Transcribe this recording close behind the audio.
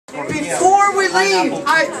Before we leave,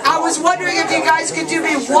 I was wondering if you guys could do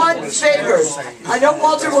me one favor. I know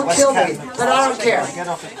Walter will kill me, but I don't care.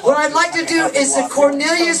 What I'd like to do is the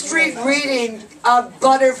Cornelia Street reading of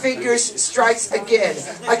Butterfingers Strikes Again.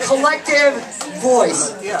 A collective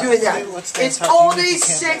voice doing that. It's only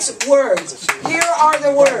 6 words. Here are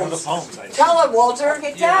the words. Tell them, Walter.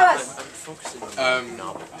 Okay, tell us.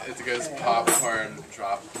 It goes popcorn,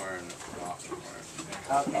 dropcorn, popcorn.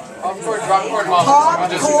 Popcorn, drop corn,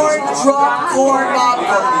 popcorn.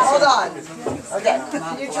 Hold on. Okay.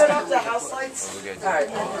 Can you turn off the house lights? Alright.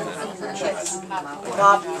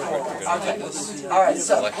 Popcorn. Okay. Alright,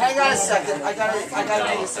 so hang on a second. I gotta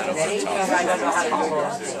do this in a way. I don't know how to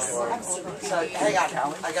do this. So hang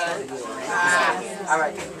on. I gotta.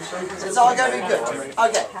 Alright. It's all gonna be good.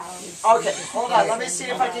 Okay. Okay. Hold on. Let me see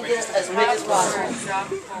if I can get it as big as possible.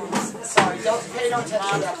 Sorry, don't pay no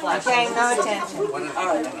attention to that flash. Paying no attention.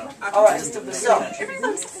 Alright,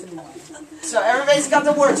 so everybody's got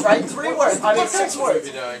the words, right? 3 words, 6 words.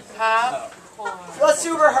 Let's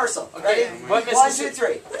do rehearsal. Ready? 1, 2,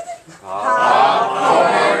 3.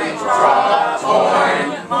 Popcorn,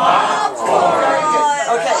 popcorn, popcorn.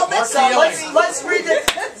 Okay, so let's read the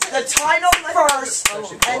title first,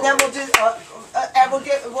 and then we'll do.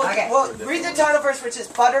 We'll read the title first, which is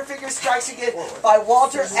Butterfingers Strikes Again by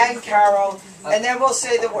Walter Ancarrow, and then we'll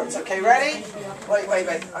say the words. Okay, ready? Wait.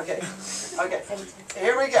 Okay.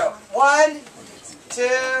 Here we go. 1,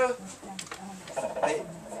 2. Wait.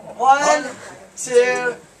 1,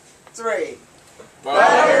 2, 3.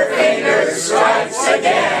 Butterfingers Strikes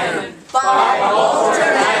Again by Walter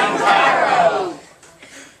Ancarrow.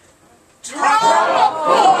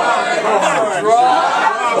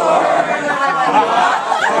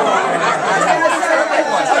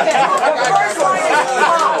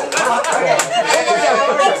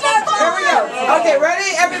 Okay,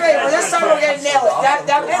 ready? Everybody, well, this time we're going to nail it.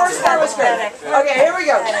 That first part was great. Okay, here we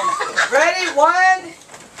go. Ready? 1,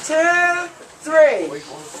 2, 3.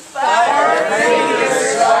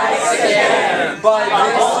 Butterfingers Strikes Again by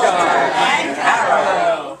Walter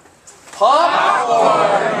Ancarrow.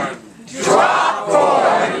 Popcorn,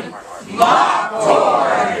 dropcorn,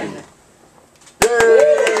 popcorn.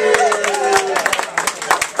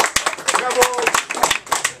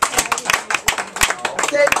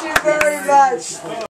 Thank you very much.